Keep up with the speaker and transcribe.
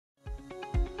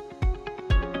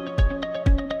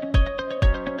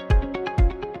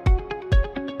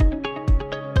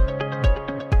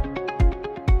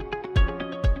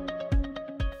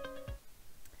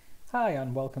Hi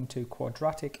and welcome to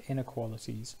Quadratic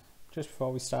Inequalities. Just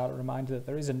before we start, a reminder that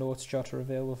there is a notes jotter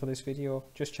available for this video.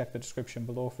 Just check the description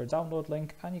below for a download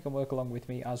link and you can work along with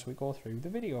me as we go through the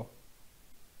video.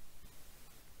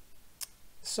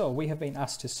 So we have been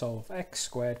asked to solve x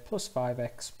squared plus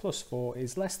 5x plus 4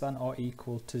 is less than or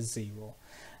equal to 0.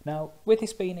 Now, with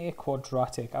this being a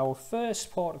quadratic, our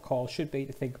first port of call should be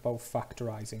to think about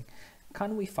factorising.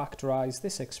 Can we factorise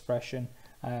this expression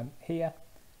here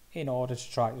in order to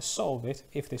try to solve it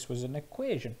if this was an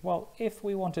equation? Well, if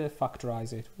we wanted to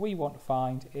factorise it, we want to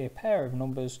find a pair of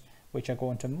numbers which are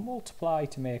going to multiply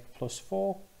to make plus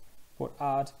 4, but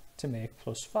add to make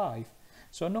plus 5.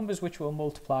 So numbers which will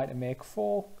multiply to make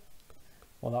 4,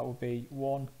 well, that would be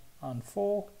 1 and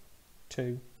 4,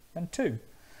 2 and 2.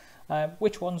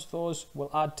 Which ones of those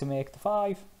will add to make the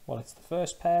 5? Well, it's the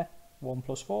first pair, 1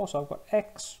 plus 4, so I've got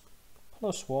x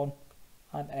plus 1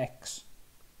 and x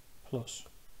plus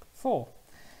 4.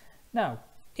 Now,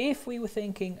 if we were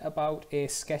thinking about a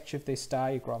sketch of this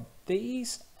diagram,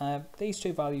 these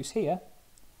two values here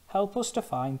help us to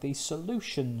find the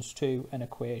solutions to an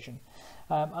equation.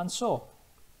 And so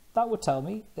that would tell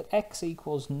me that x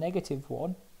equals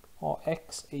 -1 or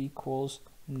x equals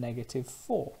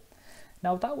 -4.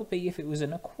 Now that would be if it was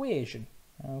an equation,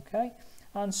 okay?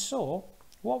 And so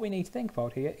what we need to think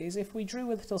about here is if we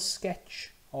drew a little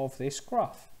sketch of this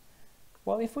graph.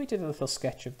 Well, if we did a little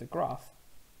sketch of the graph,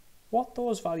 what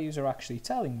those values are actually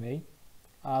telling me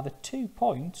are the 2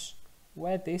 points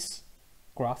where this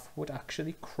graph would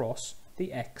actually cross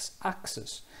the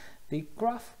x-axis. The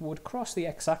graph would cross the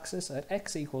x-axis at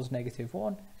x equals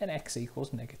 -1 and x equals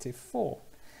 -4.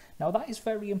 Now that is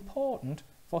very important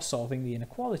for solving the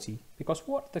inequality, because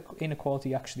what the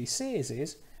inequality actually says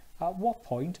is at what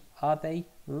point are they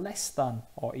less than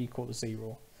or equal to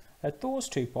 0. At those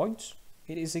 2 points,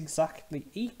 it is exactly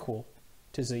equal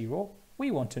to 0.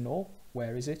 We want to know,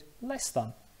 where is it less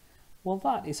than? Well,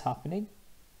 that is happening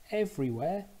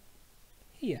everywhere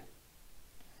here.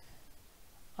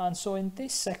 And so in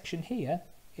this section here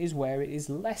is where it is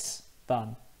less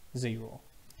than 0.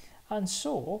 And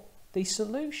so the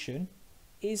solution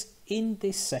is in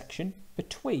this section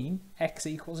between x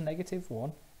equals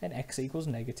 -1 and x equals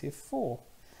 -4.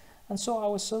 And so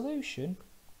our solution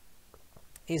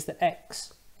is that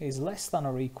x is less than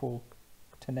or equal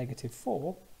to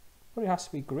 -4, but it has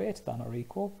to be greater than or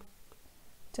equal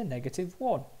to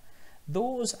 -1.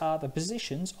 Those are the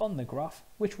positions on the graph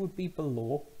which would be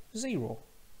below 0.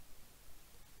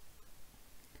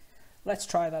 Let's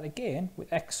try that again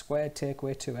with x squared take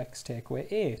away 2x take away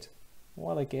 8.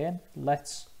 Well, again,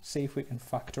 let's see if we can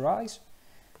factorise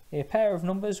a pair of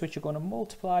numbers which are going to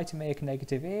multiply to make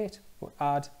 -8 but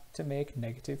add to make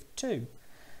 -2.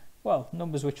 Well,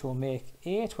 numbers which will make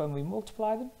 8 when we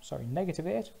multiply them, sorry,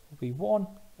 -8 will be 1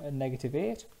 and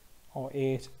 -8, or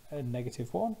 8 and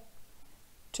 -1,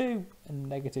 2 and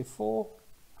 -4,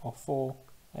 or 4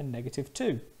 and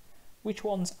 -2. Which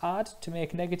ones add to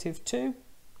make -2?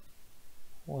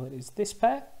 Well, it is this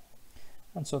pair,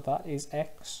 and so that is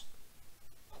x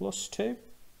plus 2,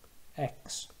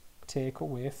 x take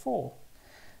away 4.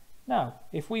 Now,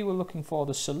 if we were looking for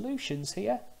the solutions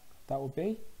here, that would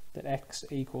be that x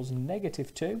equals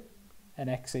 -2 and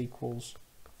x equals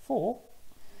 4.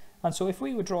 And so if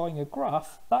we were drawing a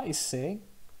graph, that is saying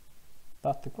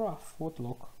that the graph would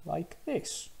look like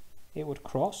this. It would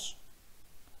cross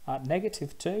at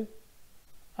 -2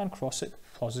 and cross at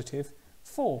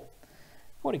 +4.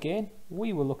 But again,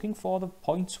 we were looking for the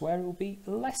points where it would be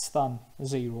less than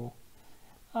 0.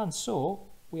 And so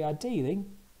we are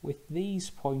dealing with these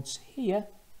points here,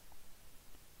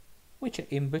 which are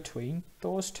in between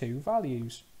those two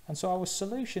values. And so our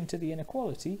solution to the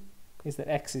inequality is that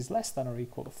x is less than or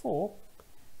equal to 4,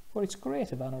 but it's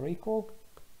greater than or equal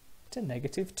to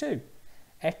 -2.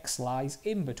 X lies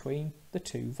in between the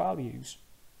two values.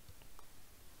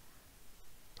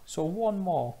 So one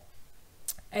more.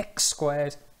 X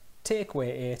squared take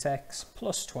away 8x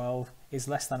plus 12 is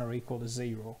less than or equal to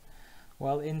 0.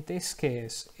 Well, in this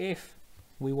case, if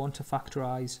we want to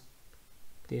factorise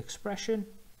the expression,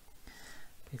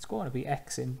 it's going to be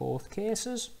x in both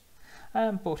cases,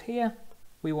 but here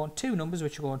we want two numbers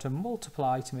which are going to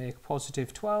multiply to make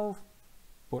 +12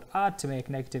 but add to make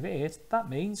 -8. That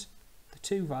means the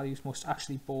two values must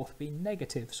actually both be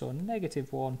negative, so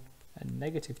 -1 and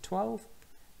 -12,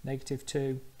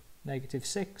 -2,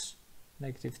 -6,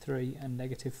 -3 and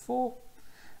 -4,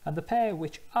 and the pair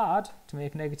which add to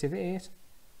make -8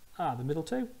 are the middle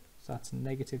two, so that's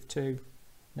 -2,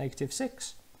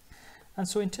 -6. And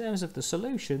so in terms of the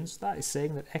solutions, that is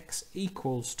saying that x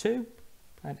equals 2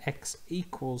 and x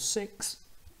equals 6.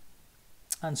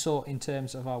 And so in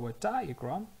terms of our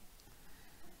diagram,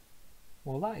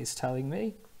 Well, that is telling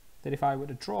me that if I were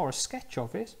to draw a sketch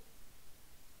of it,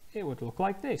 it would look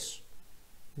like this.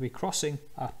 We'd be crossing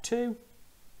at 2,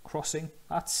 crossing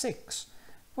at 6.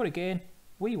 But again,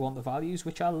 we want the values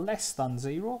which are less than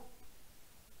 0.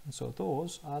 And so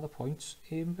those are the points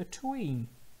in between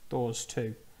those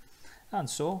two. And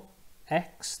so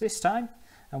x this time,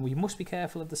 and we must be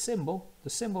careful of the symbol. The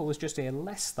symbol was just a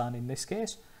less than in this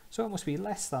case, so it must be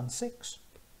less than 6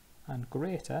 and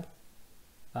greater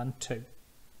than 2.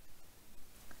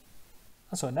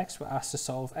 And so next we're asked to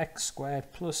solve x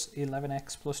squared plus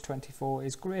 11x plus 24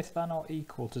 is greater than or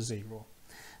equal to 0.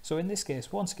 So in this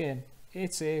case, once again,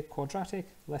 it's a quadratic.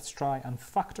 Let's try and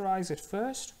factorise it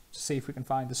first to see if we can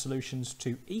find the solutions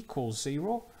to equal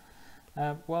 0.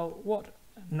 Well, what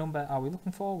number are we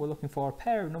looking for? We're looking for a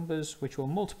pair of numbers which will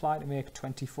multiply to make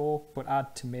 24 but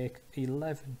add to make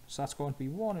 11. So that's going to be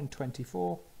 1 and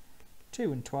 24,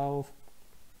 2 and 12,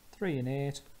 3 and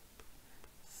 8,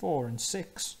 4 and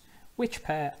 6. Which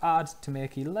pair add to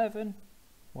make 11?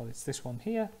 Well, it's this one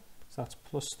here. So that's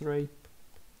plus 3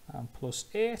 and plus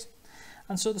 8.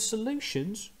 And so the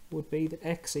solutions would be that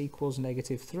x equals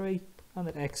negative 3 and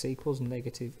that x equals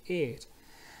negative 8.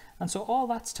 And so all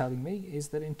that's telling me is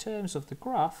that in terms of the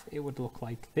graph, it would look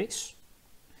like this.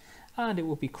 And it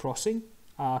would be crossing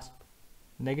at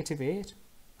negative 8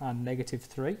 and negative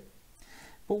 3.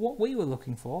 But what we were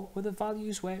looking for were the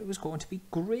values where it was going to be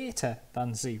greater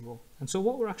than 0. And so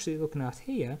what we're actually looking at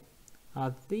here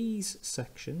are these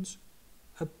sections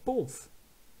above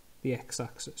the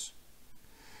x-axis.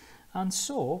 And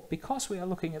so, because we are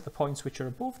looking at the points which are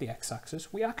above the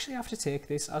x-axis, we actually have to take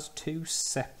this as two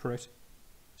separate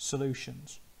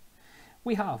solutions.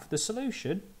 We have the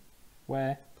solution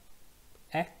where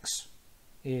x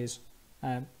is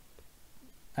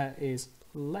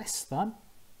less than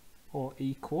or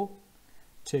equal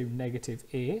to negative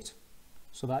 8.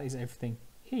 So that is everything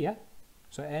here.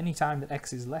 So any time that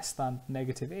x is less than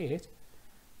negative 8,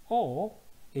 or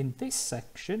in this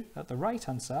section at the right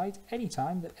hand side, any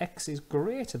time that x is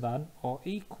greater than or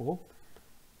equal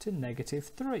to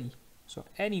negative 3. So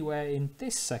anywhere in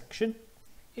this section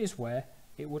is where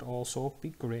it would also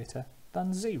be greater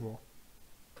than 0.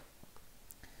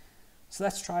 So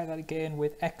let's try that again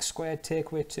with x squared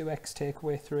take away 2x take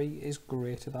away 3 is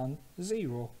greater than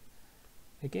 0.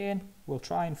 Again, we'll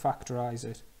try and factorise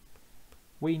it.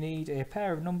 We need a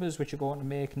pair of numbers which are going to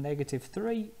make negative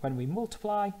 3 when we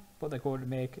multiply, but they're going to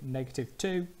make negative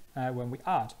 2 when we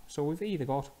add. So we've either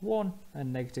got 1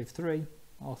 and negative 3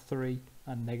 or 3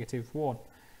 and negative 1.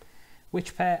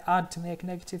 Which pair add to make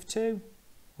negative 2?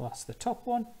 Well, that's the top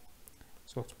one.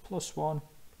 So it's plus 1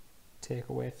 take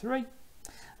away 3.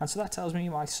 And so that tells me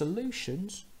my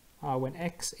solutions are when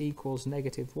x equals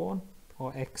negative 1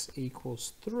 or x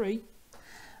equals 3.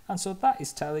 And so that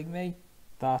is telling me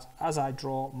that as I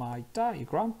draw my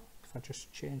diagram, if I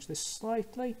just change this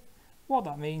slightly, what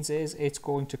that means is it's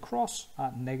going to cross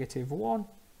at negative 1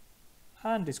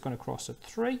 and it's going to cross at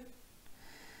 3.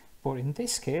 But in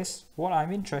this case, what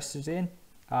I'm interested in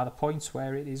are the points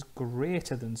where it is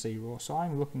greater than 0. So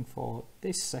I'm looking for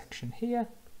this section here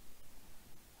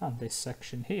and this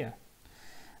section here.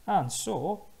 And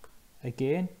so,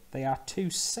 again, they are two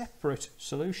separate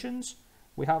solutions.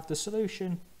 We have the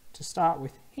solution to start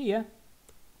with here,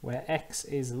 where x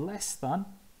is less than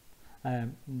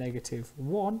negative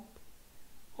 1,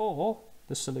 or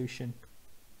the solution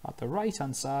at the right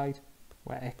hand side,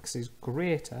 where x is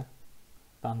greater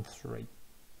than 3.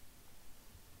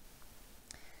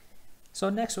 So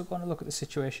next we're going to look at the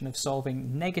situation of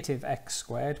solving negative x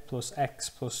squared plus x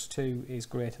plus 2 is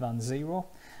greater than 0.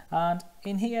 And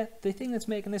in here, the thing that's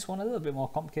making this one a little bit more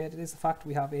complicated is the fact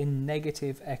we have a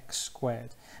negative x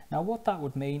squared. Now what that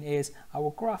would mean is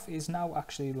our graph is now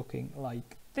actually looking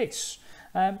like this.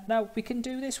 Now we can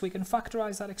do this, we can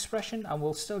factorise that expression and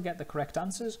we'll still get the correct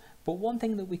answers. But one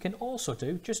thing that we can also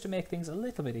do, just to make things a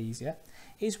little bit easier,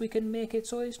 is we can make it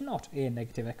so it's not a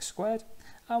negative x squared,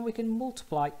 and we can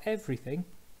multiply everything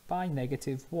by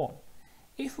negative 1.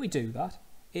 If we do that,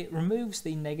 it removes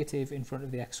the negative in front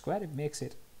of the x squared, it makes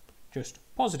it just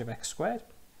positive x squared,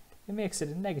 it makes it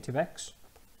a negative x,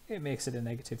 it makes it a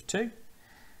negative 2,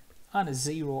 and a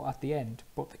 0 at the end.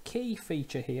 But the key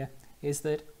feature here is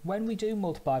that when we do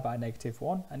multiply by negative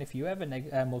 1, and if you ever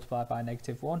multiply by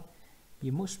negative 1,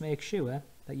 you must make sure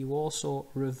that you also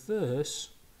reverse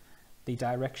the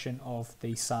direction of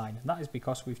the sign. And that is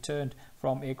because we've turned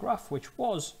from a graph which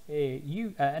was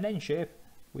an N shape,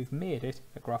 we've made it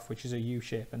a graph which is a U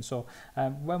shape. And so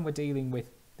when we're dealing with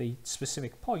the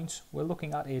specific points, we're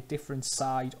looking at a different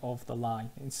side of the line.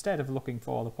 Instead of looking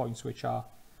for the points which are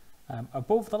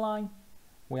above the line,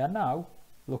 we are now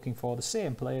looking for the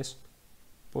same place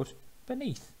but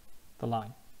beneath the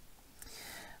line.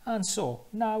 And so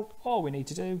now all we need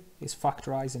to do is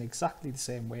factorise in exactly the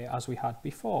same way as we had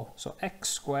before. So x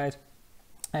squared,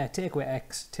 take away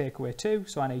x, take away 2.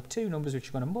 So I need two numbers which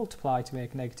are going to multiply to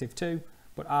make negative 2,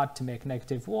 but add to make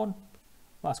negative 1.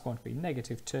 That's going to be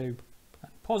negative 2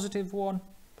 and positive 1.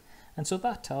 And so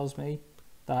that tells me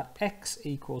that x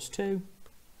equals 2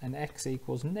 and x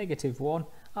equals negative 1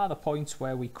 are the points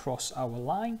where we cross our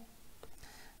line.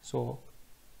 So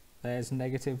there's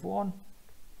negative 1,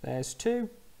 there's 2.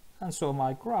 And so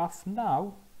my graph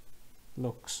now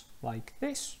looks like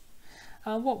this.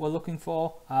 And what we're looking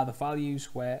for are the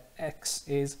values where x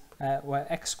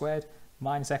squared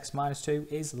minus x minus 2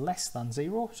 is less than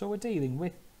 0. So we're dealing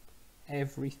with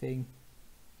everything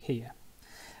here.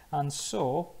 And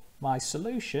so my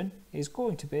solution is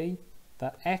going to be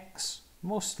that x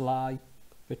must lie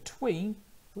between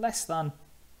less than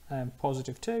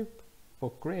positive 2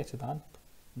 but greater than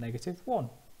negative 1.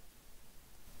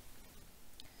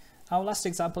 Our last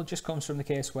example just comes from the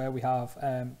case where we have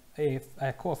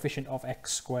a coefficient of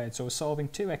x squared. So we're solving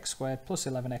 2x squared plus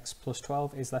 11x plus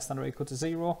 12 is less than or equal to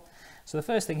 0. So the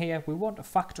first thing here, we want to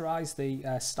factorise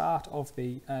the start of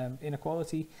the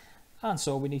inequality. And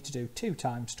so we need to do 2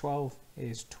 times 12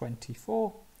 is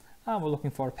 24. And we're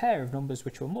looking for a pair of numbers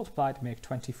which will multiply to make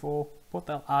 24, but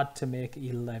they'll add to make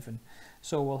 11.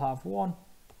 So we'll have 1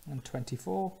 and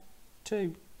 24,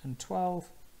 2 and 12,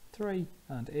 3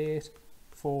 and 8,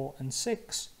 4 and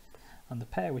 6, and the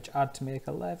pair which add to make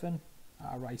 11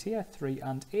 are right here, 3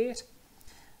 and 8.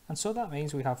 And so that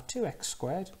means we have 2x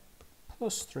squared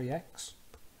plus 3x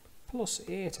plus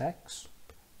 8x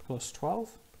plus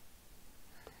 12.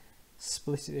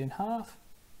 Split it in half.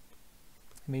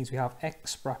 It means we have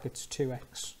x brackets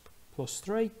 2x plus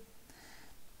 3.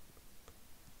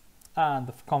 And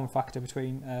the common factor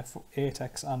between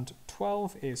 8x and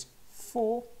 12 is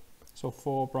 4. So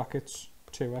 4 brackets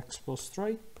 2x plus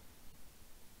 3.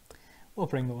 We'll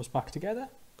bring those back together.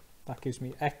 That gives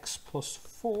me x plus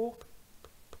 4,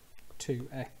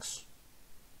 2x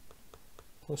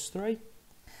plus 3.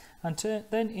 And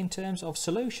then in terms of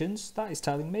solutions, that is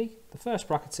telling me the first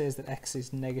bracket says that x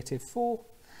is negative 4.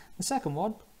 The second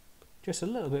one, just a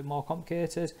little bit more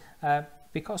complicated,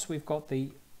 because we've got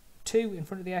the 2 in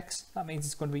front of the x, that means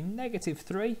it's going to be negative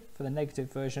 3 for the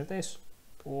negative version of this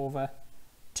over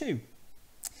 2.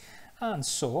 And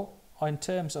so, in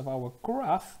terms of our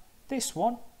graph, this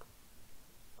one,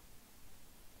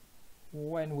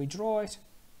 when we draw it,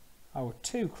 our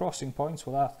two crossing points,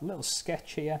 well, that little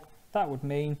sketch here, that would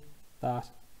mean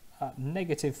that at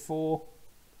negative 4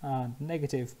 and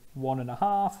negative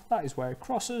 1.5, that is where it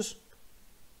crosses.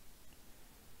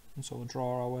 And so we'll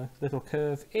draw our little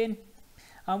curve in.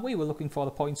 And we were looking for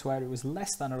the points where it was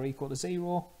less than or equal to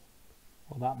 0.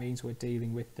 Well, that means we're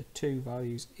dealing with the two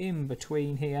values in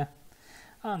between here.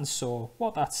 And so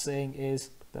what that's saying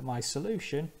is that my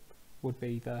solution would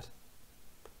be that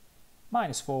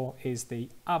minus 4 is the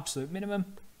absolute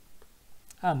minimum,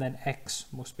 and then x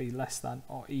must be less than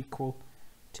or equal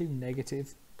to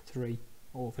negative 3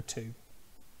 over 2.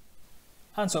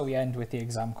 And so we end with the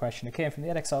exam question. It came from the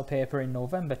Edexcel paper in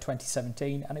November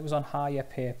 2017, and it was on higher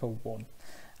paper 1.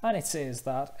 And it says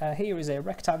that here is a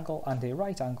rectangle and a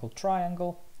right angled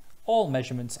triangle. All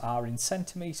measurements are in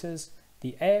centimetres.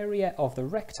 The area of the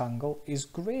rectangle is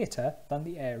greater than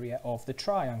the area of the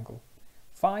triangle.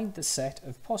 Find the set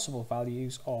of possible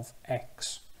values of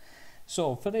x.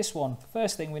 So for this one, the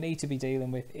first thing we need to be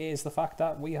dealing with is the fact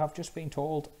that we have just been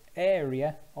told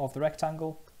area of the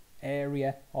rectangle,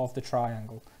 area of the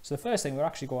triangle. So the first thing we're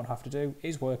actually going to have to do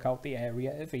is work out the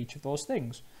area of each of those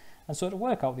things. And so to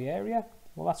work out the area,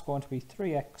 well, that's going to be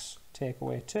 3x take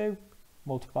away 2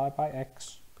 multiplied by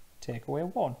x take away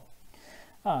 1.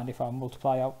 And if I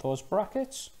multiply out those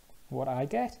brackets, what I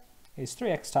get is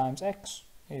 3x times x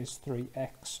is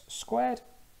 3x squared.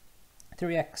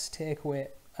 3x take away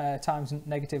times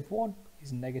negative 1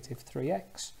 is negative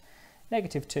 3x.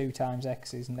 Negative 2 times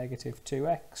x is negative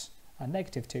 2x. And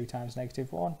negative 2 times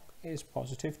negative 1 is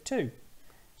positive 2.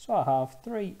 So I have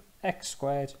 3x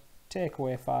squared take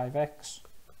away 5x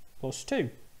plus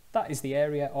 2. That is the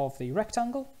area of the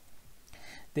rectangle.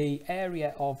 The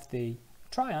area of the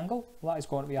triangle, well, that is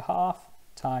going to be a half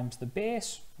times the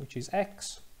base, which is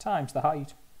x, times the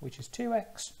height, which is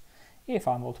 2x. If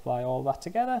I multiply all that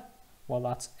together, well,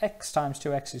 that's x times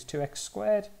 2x is 2x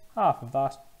squared. Half of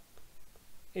that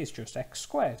is just x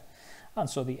squared. And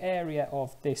so the area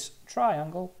of this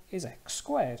triangle is x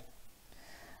squared.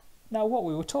 Now what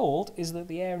we were told is that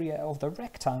the area of the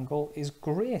rectangle is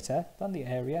greater than the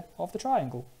area of the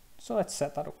triangle. So let's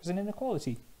set that up as an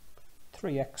inequality.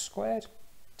 3x squared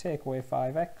take away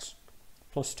 5x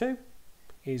plus 2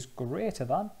 is greater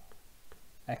than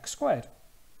x squared.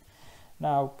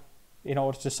 Now, in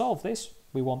order to solve this,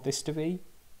 we want this to be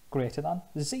greater than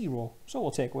 0. So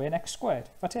we'll take away an x squared.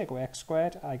 If I take away x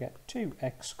squared, I get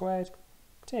 2x squared.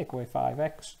 Take away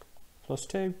 5x plus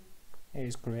 2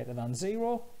 is greater than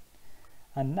 0.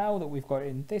 And now that we've got it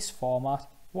in this format,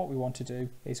 what we want to do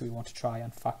is we want to try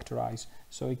and factorise.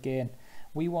 So again,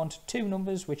 we want two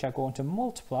numbers which are going to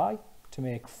multiply to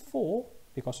make 4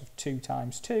 because of 2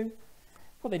 times 2,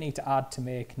 but they need to add to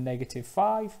make negative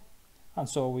 5. And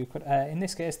so we could, in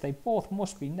this case, they both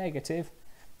must be negative.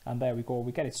 And there we go,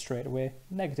 we get it straight away.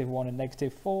 Negative 1 and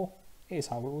negative 4 is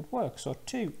how it would work. So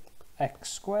 2x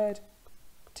squared,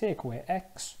 take away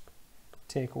x,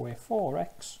 take away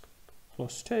 4x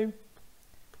plus 2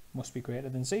 must be greater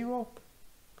than 0.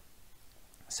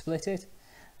 Split it.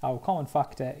 Our common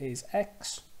factor is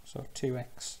x, so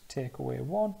 2x take away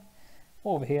 1.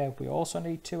 Over here we also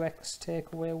need 2x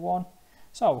take away 1.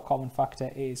 So our common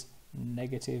factor is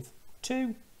negative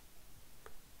 2,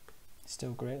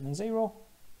 still greater than 0.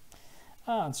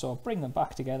 And so bring them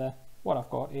back together. What I've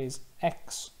got is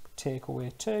x take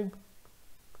away 2,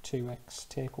 2x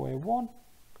take away 1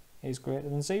 is greater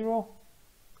than 0.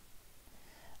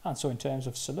 And so in terms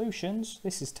of solutions,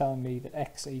 this is telling me that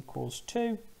x equals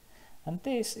 2, and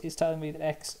this is telling me that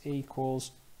x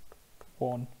equals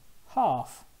 1/2.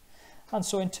 And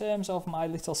so in terms of my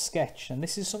little sketch, and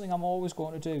this is something I'm always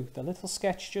going to do, the little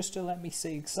sketch just to let me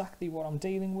see exactly what I'm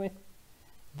dealing with.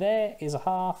 There is a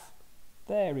half,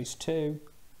 there is 2,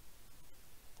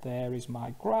 there is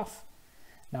my graph.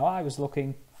 Now I was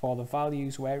looking for the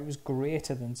values where it was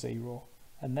greater than 0,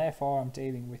 and therefore I'm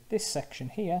dealing with this section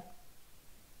here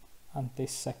and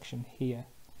this section here.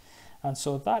 And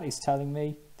so that is telling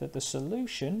me that the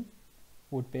solution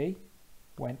would be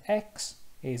when x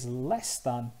is less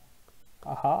than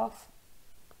a half,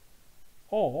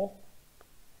 or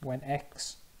when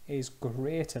x is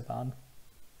greater than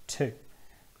 2.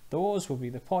 Those would be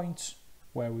the points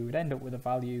where we would end up with a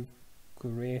value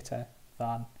greater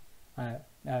than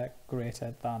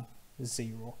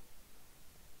 0.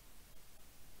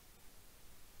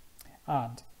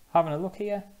 And having a look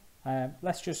here,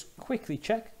 let's just quickly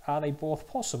check, are they both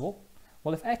possible?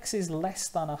 Well, if x is less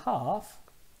than a half,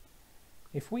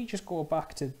 if we just go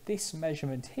back to this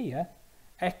measurement here,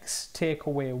 x take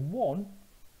away 1,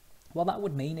 well, that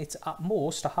would mean it's at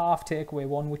most a half take away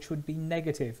 1, which would be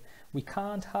negative. We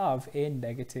can't have a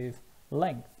negative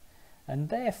length. And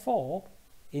therefore,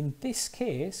 in this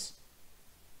case,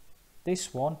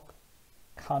 this one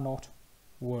cannot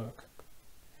work.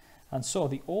 And so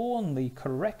the only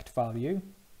correct value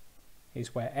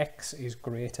is where x is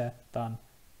greater than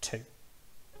 2.